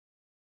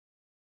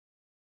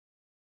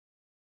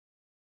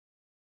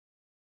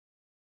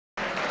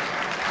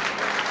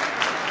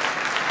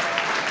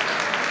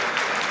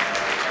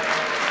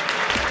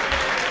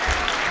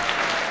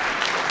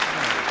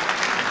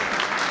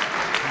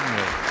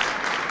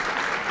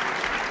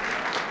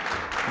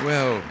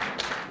Well,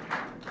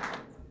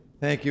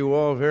 thank you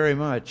all very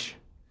much.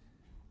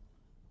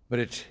 But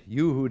it's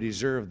you who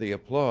deserve the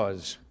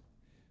applause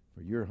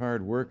for your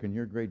hard work and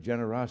your great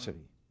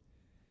generosity.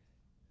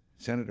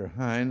 Senator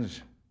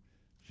Hines,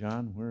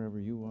 John, wherever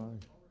you are.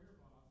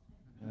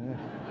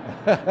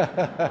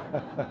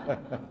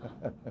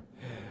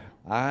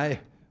 I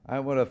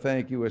want to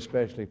thank you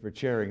especially for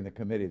chairing the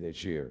committee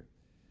this year.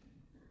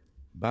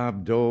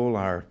 Bob Dole,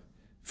 our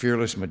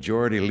fearless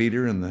majority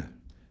leader, and the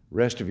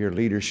rest of your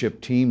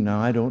leadership team. Now,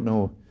 I don't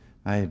know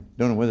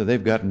whether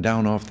they've gotten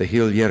down off the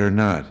hill yet or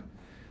not.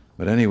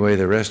 But anyway,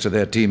 the rest of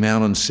that team,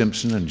 Alan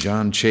Simpson and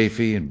John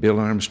Chafee and Bill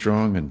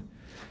Armstrong and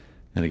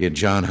again,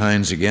 John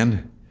Hines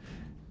again.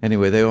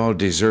 Anyway, they all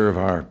deserve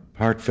our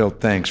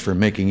heartfelt thanks for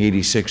making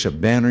 '86 a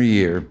banner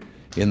year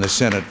in the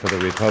Senate for the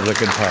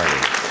Republican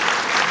Party.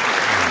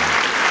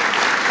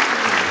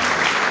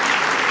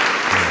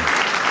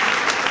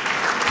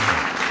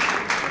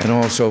 And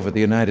also for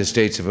the United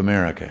States of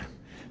America.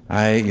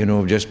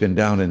 Have just been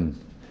down in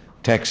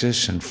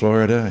Texas and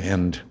Florida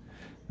and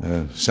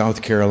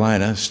South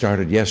Carolina,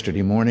 started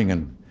yesterday morning,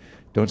 and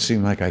don't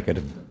seem like I could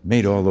have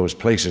made all those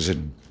places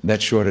in that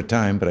short a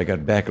time, but I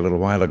got back a little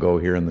while ago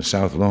here in the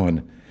South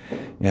Lawn.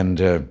 And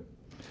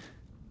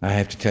I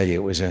have to tell you,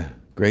 it was a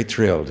great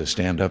thrill to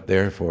stand up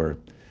there for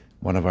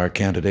one of our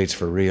candidates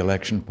for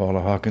re-election,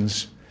 Paula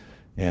Hawkins,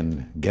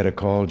 and get a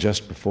call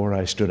just before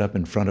I stood up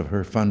in front of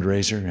her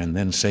fundraiser and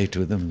then say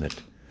to them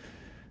that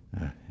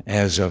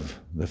as of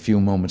the few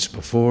moments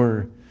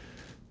before,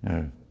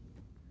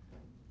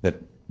 that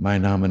my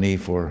nominee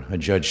for a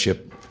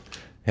judgeship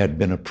had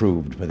been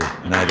approved by the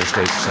United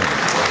States Senate.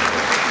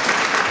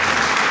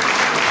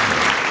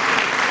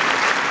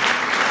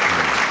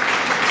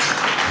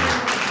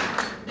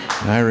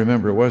 I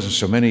remember it wasn't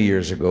so many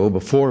years ago,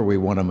 before we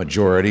won a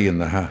majority in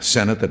the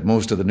Senate, that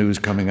most of the news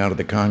coming out of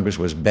the Congress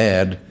was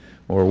bad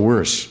or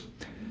worse.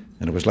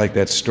 And it was like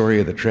that story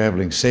of the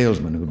traveling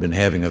salesman who'd been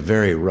having a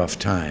very rough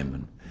time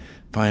and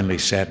finally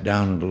sat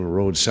down in a little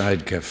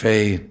roadside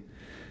cafe.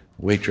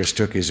 Waitress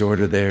took his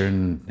order there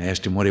and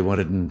asked him what he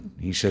wanted, and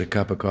he said a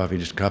cup of coffee,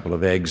 just a couple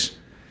of eggs.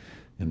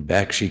 And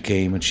back she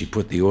came, and she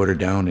put the order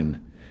down in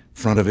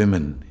front of him,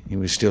 and he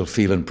was still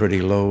feeling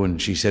pretty low,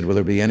 and she said, "Will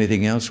there be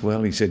anything else?"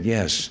 Well, he said,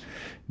 "Yes.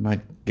 You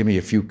might give me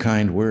a few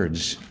kind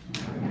words."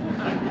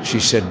 She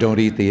said, "Don't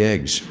eat the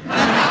eggs."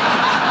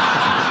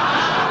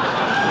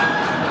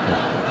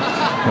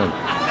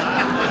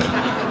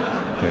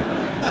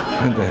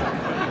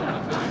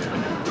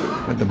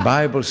 But the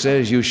Bible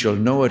says you shall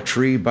know a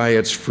tree by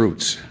its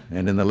fruits.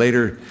 And in the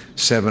later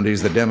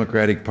 70s, the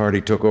Democratic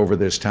Party took over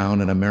this town,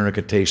 and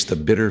America tastes the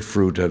bitter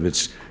fruit of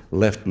its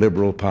left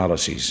liberal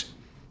policies.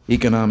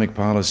 Economic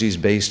policies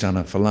based on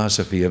a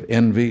philosophy of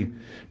envy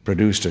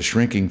produced a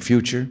shrinking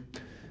future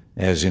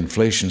as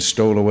inflation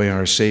stole away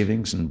our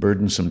savings and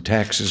burdensome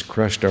taxes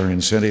crushed our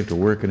incentive to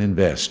work and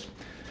invest.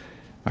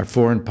 Our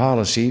foreign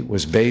policy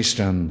was based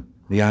on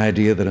the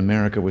idea that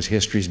America was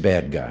history's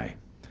bad guy.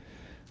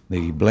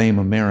 The blame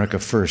America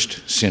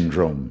first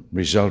syndrome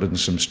resulted in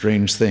some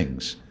strange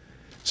things,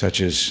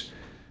 such as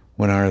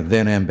when our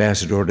then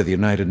ambassador to the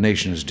United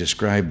Nations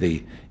described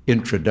the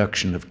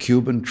introduction of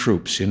Cuban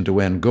troops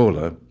into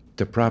Angola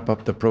to prop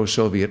up the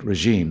pro-Soviet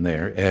regime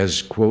there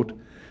as, quote,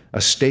 a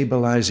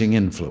stabilizing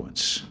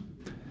influence.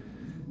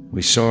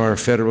 We saw our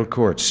federal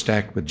courts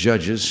stacked with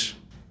judges,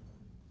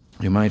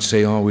 you might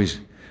say, always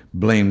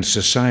blamed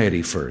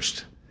society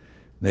first.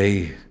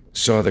 They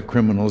saw the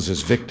criminals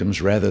as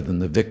victims rather than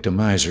the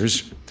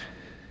victimizers,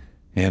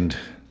 and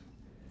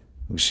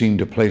who seemed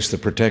to place the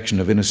protection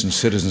of innocent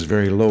citizens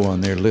very low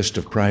on their list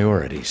of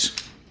priorities.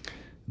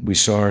 We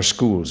saw our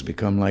schools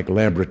become like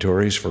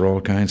laboratories for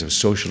all kinds of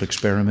social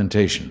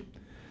experimentation.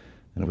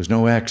 And it was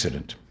no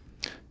accident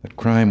that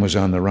crime was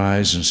on the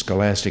rise and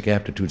scholastic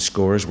aptitude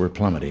scores were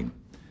plummeting.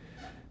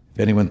 If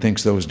anyone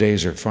thinks those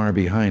days are far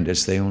behind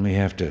us, they only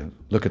have to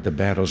look at the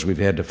battles we've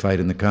had to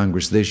fight in the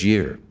Congress this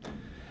year.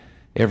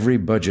 Every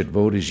budget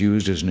vote is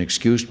used as an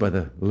excuse by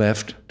the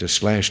left to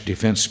slash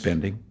defense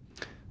spending,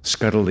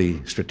 scuttle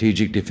the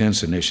Strategic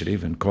Defense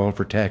Initiative, and call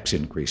for tax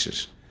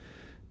increases.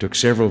 It took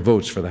several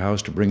votes for the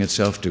House to bring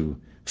itself to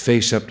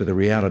face up to the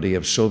reality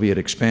of Soviet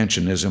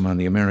expansionism on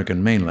the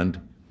American mainland.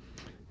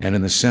 And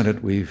in the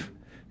Senate, we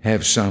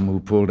have some who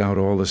pulled out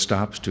all the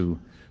stops to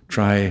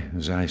try,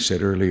 as I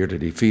said earlier, to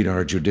defeat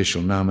our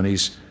judicial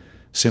nominees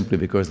simply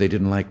because they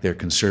didn't like their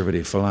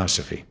conservative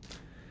philosophy.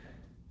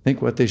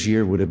 Think what this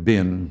year would have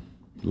been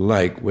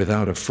like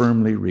without a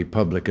firmly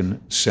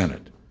Republican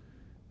Senate.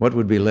 What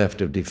would be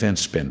left of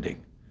defense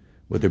spending?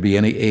 Would there be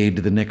any aid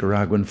to the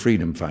Nicaraguan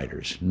freedom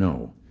fighters?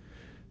 No.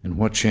 And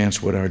what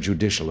chance would our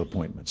judicial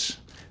appointments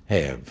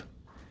have?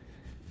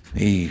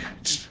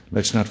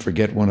 Let's not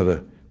forget one of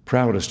the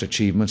proudest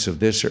achievements of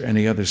this or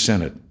any other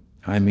Senate.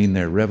 I mean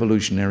their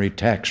revolutionary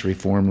tax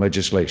reform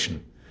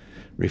legislation.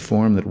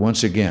 Reform that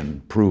once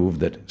again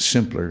proved that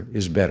simpler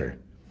is better.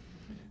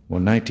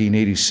 Well,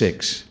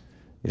 1986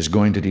 is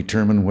going to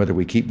determine whether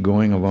we keep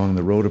going along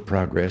the road of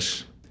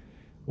progress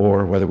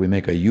or whether we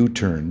make a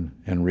U-turn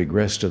and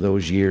regress to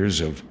those years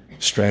of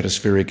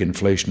stratospheric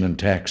inflation and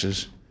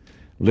taxes,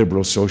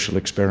 liberal social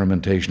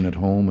experimentation at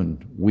home,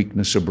 and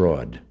weakness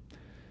abroad.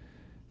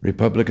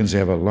 Republicans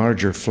have a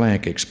larger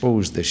flank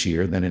exposed this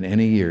year than in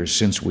any year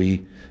since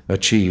we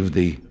achieved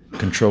the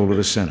control of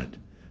the Senate.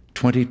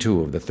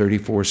 22 of the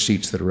 34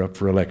 seats that are up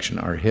for election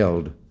are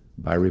held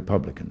by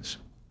Republicans.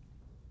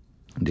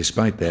 And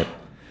despite that,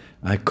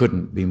 I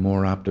couldn't be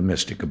more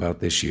optimistic about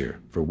this year.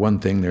 For one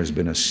thing, there's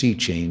been a sea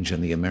change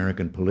in the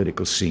American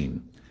political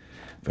scene.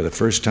 For the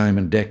first time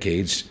in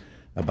decades,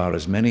 about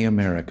as many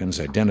Americans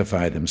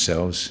identify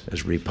themselves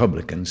as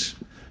Republicans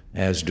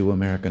as do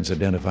Americans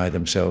identify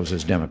themselves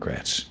as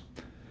Democrats.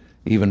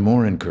 Even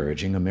more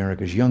encouraging,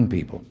 America's young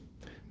people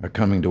are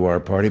coming to our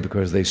party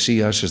because they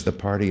see us as the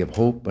party of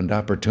hope and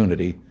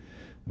opportunity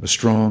of a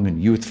strong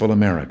and youthful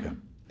America,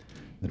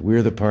 that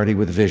we're the party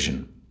with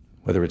vision,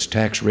 whether it's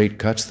tax rate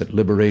cuts that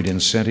liberate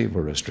incentive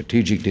or a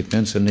strategic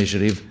defense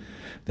initiative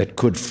that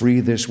could free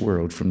this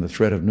world from the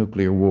threat of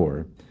nuclear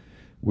war.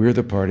 We're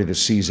the party that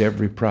sees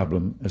every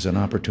problem as an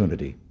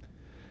opportunity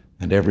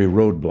and every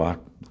roadblock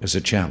as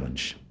a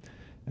challenge.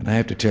 And I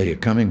have to tell you,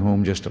 coming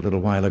home just a little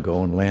while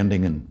ago and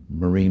landing in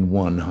Marine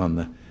One on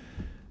the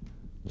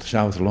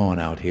South Lawn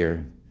out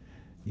here,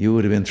 you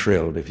would have been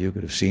thrilled if you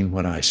could have seen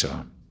what I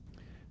saw.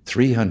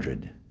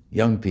 300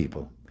 young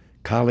people,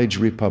 college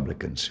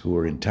Republicans who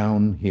are in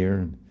town here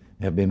and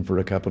have been for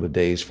a couple of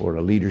days for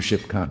a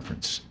leadership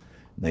conference.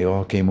 They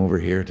all came over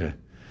here to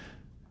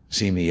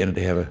see me and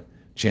to have a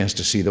chance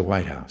to see the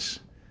White House.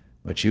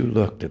 But you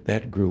looked at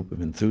that group of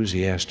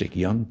enthusiastic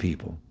young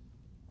people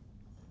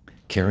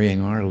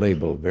carrying our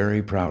label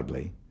very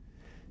proudly.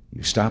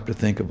 You stop to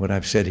think of what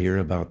I've said here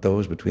about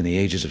those between the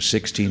ages of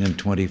 16 and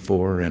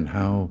 24 and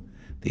how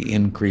the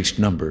increased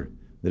number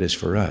that is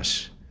for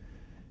us.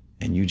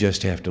 And you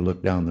just have to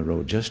look down the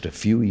road just a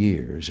few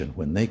years, and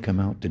when they come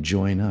out to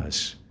join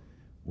us,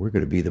 we're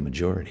going to be the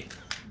majority.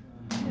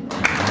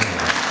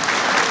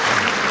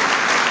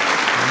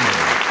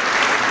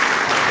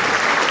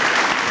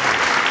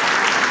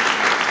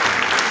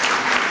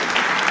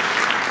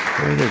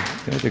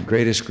 They're the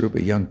greatest group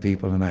of young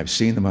people, and I've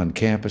seen them on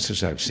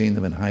campuses, I've seen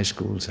them in high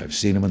schools, I've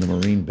seen them on the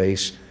Marine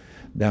base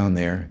down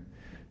there,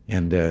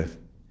 and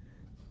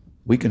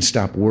we can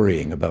stop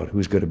worrying about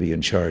who's going to be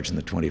in charge in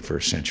the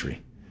 21st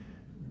century.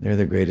 They're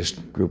the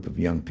greatest group of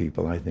young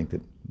people, I think,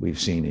 that we've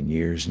seen in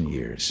years and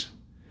years.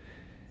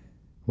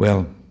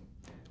 Well,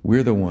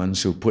 we're the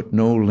ones who put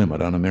no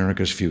limit on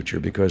America's future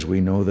because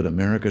we know that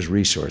America's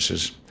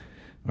resources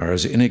are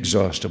as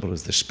inexhaustible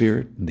as the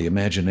spirit and the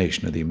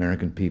imagination of the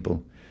American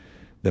people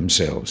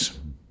themselves.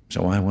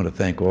 So I want to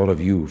thank all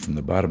of you from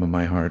the bottom of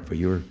my heart for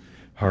your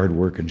hard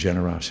work and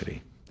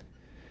generosity.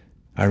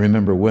 I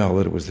remember well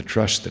that it was the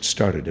trust that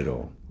started it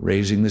all,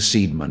 raising the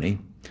seed money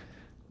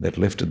that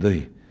lifted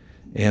the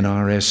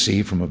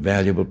NRSC from a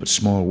valuable but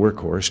small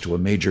workhorse to a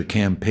major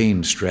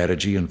campaign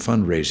strategy and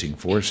fundraising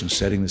force and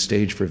setting the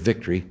stage for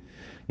victory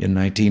in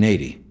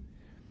 1980.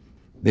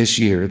 This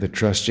year, the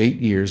Trust's 8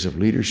 years of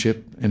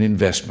leadership and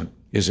investment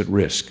is at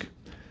risk,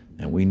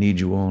 and we need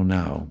you all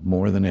now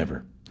more than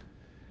ever.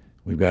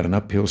 We've got an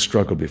uphill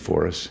struggle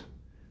before us,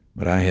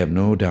 but I have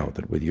no doubt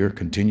that with your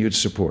continued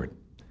support,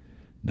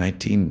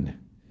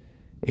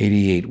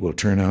 1988 will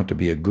turn out to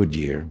be a good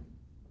year,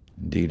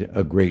 indeed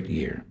a great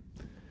year.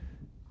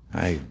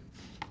 I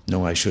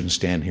know I shouldn't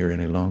stand here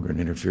any longer and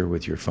interfere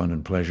with your fun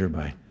and pleasure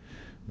by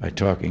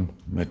talking,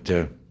 but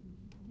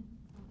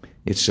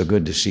it's so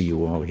good to see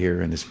you all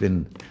here, and it's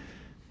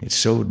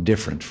so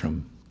different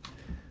from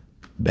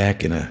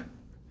back in a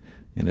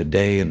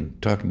day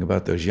and talking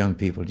about those young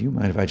people. Do you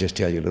mind if I just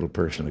tell you a little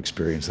personal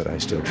experience that I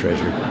still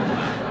treasure?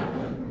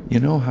 You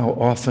know how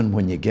often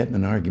when you get in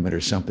an argument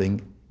or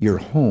something, you're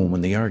home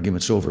and the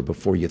argument's over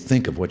before you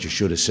think of what you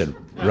should have said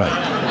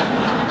right?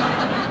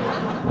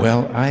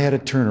 Well, I had a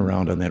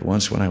turnaround on that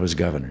once when I was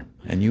governor.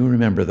 And you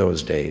remember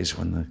those days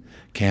when the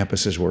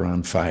campuses were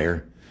on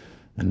fire,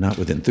 and not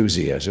with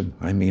enthusiasm,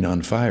 I mean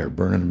on fire,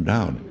 burning them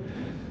down.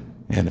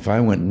 And if I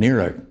went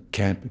near a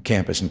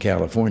campus in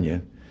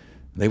California,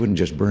 they wouldn't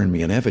just burn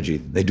me in effigy,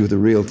 they'd do the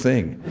real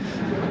thing.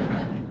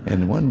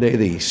 And one day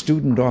the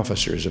student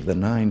officers of the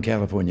 9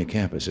 California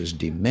campuses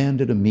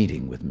demanded a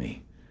meeting with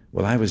me.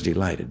 Well, I was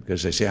delighted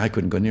because they say I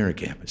couldn't go near a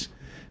campus.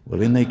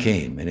 Well, in they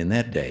came, and in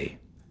that day,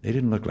 they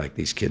didn't look like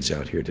these kids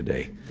out here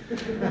today.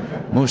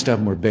 Most of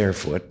them were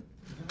barefoot,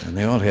 and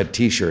they all had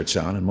T-shirts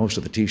on, and most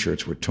of the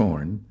T-shirts were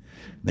torn.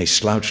 They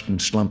slouched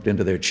and slumped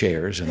into their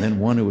chairs, and then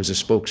one who was a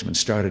spokesman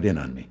started in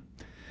on me.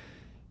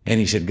 And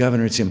he said,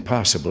 "Governor, it's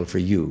impossible for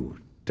you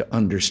to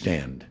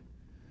understand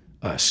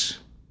us.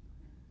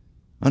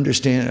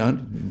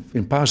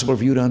 Impossible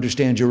for you to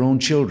understand your own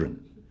children."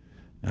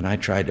 And I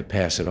tried to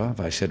pass it off.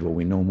 I said, "Well,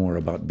 we know more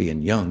about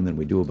being young than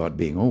we do about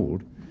being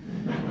old."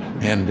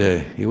 And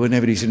he wouldn't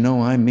have it. He said,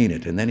 "No, I mean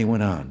it." And then he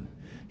went on.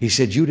 He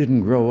said, "You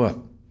didn't grow up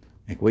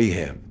like we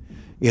have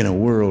in a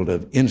world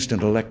of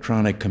instant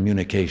electronic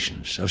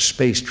communications, of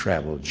space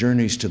travel,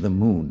 journeys to the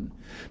moon,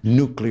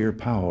 nuclear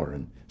power,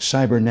 and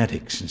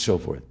cybernetics, and so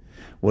forth."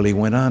 Well, he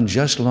went on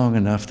just long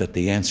enough that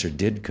the answer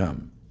did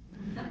come.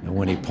 And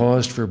when he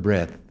paused for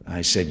breath,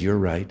 I said, you're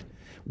right.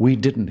 We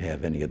didn't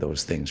have any of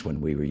those things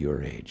when we were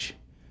your age.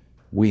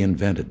 We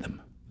invented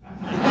them.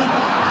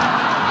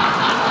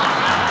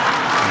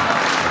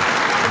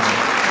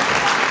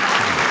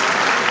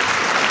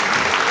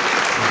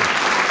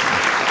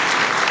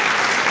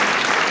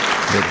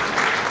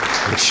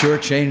 It sure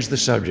changed the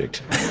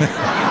subject.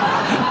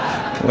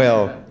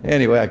 Well,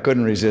 anyway, I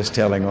couldn't resist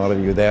telling all of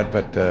you that,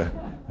 but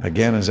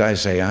again, as I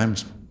say, I'm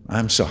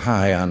so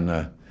high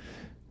on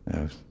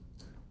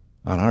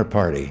our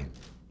party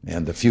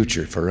and the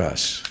future for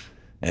us.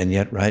 And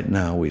yet right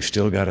now, we've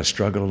still got to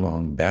struggle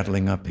along,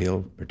 battling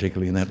uphill,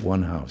 particularly in that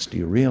one House. Do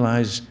you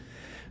realize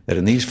that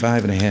in these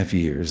 5.5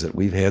 years that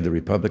we've had the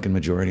Republican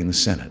majority in the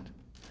Senate,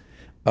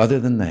 other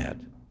than that,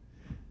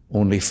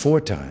 only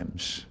 4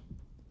 times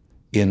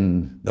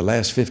in the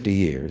last 50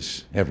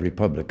 years have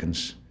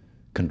Republicans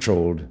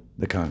controlled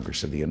the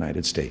Congress of the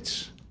United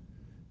States.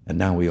 And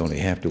now we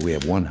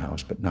have one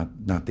House, but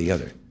not the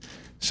other.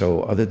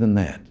 So other than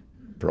that,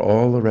 for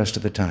all the rest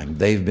of the time,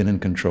 they've been in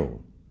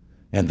control.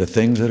 And the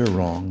things that are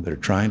wrong, that are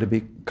trying to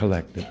be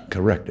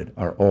corrected,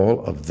 are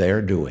all of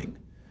their doing,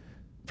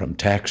 from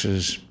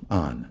taxes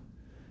on.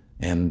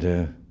 And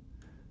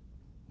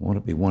won't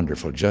it be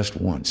wonderful, just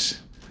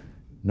once,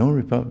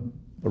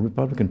 a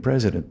Republican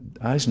president,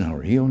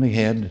 Eisenhower, he only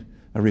had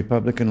a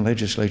Republican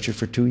legislature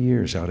for 2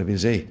 years out of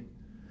his 8.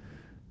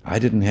 I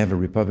didn't have a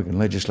Republican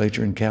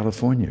legislature in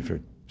California for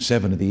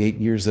 7 of the 8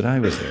 years that I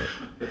was there.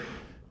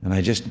 And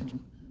I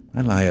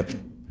lie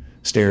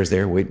upstairs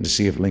there waiting to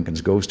see if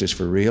Lincoln's ghost is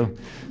for real,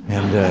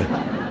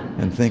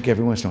 and think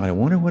every once in a while, I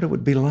wonder what it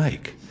would be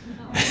like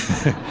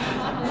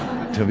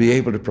to be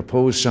able to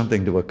propose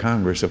something to a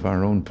Congress of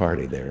our own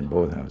party there in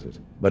both houses.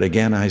 But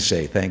again, I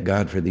say, thank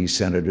God for these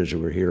senators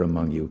who are here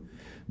among you,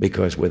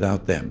 because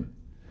without them,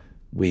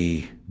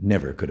 we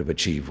never could have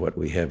achieved what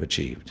we have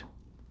achieved.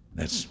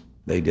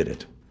 They did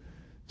it.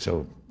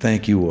 So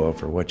thank you all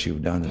for what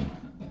you've done, and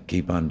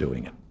keep on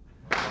doing it.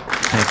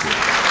 Thank you.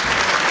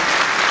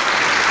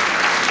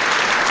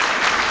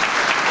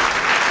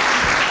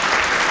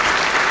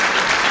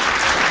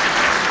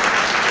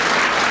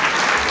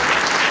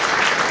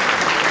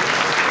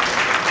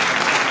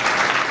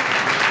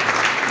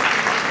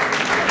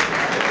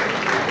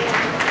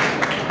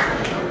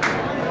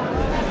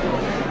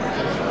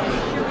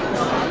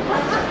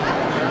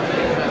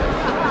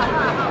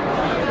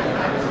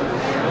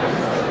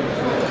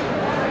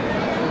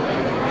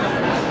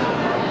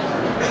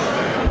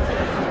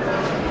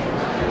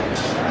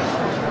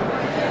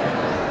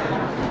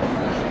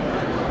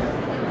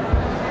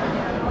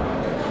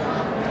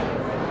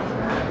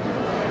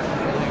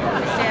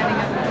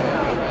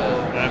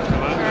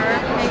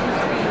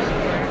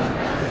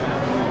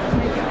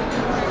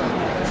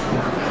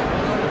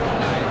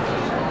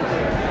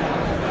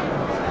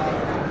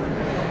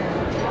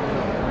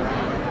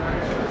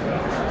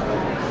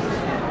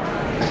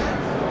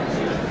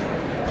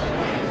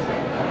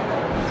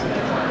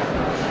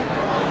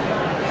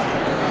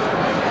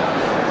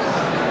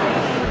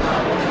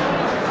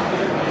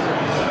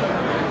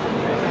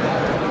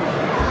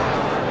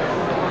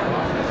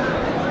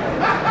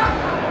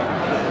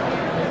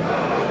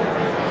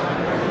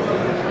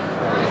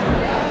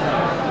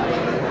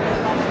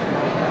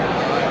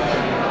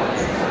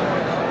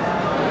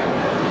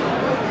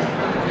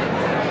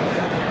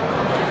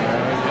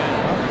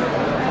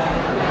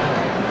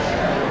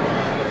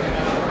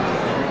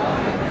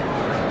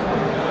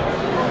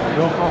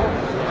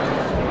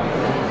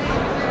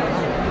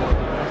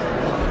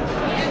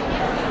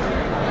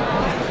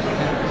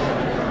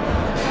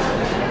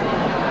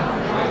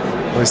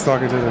 He's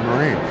talking to the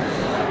Marine.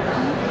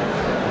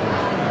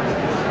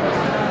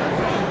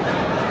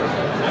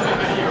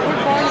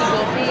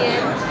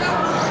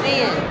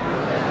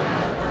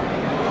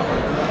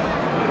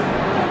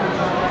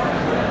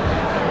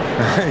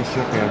 He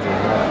shook hands with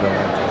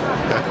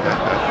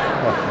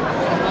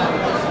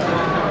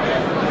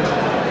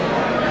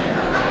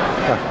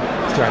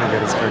He's trying to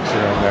get his picture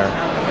in there.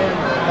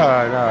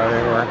 Oh, no, it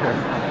ain't working.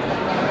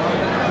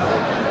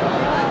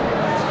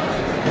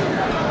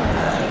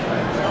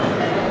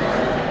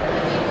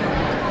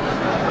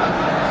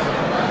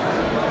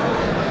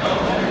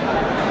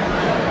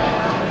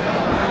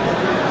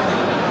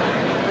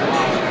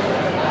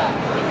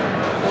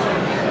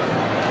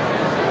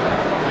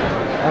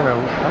 I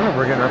don't know if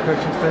we're getting our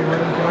pictures taken with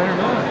him tonight or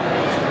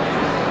not.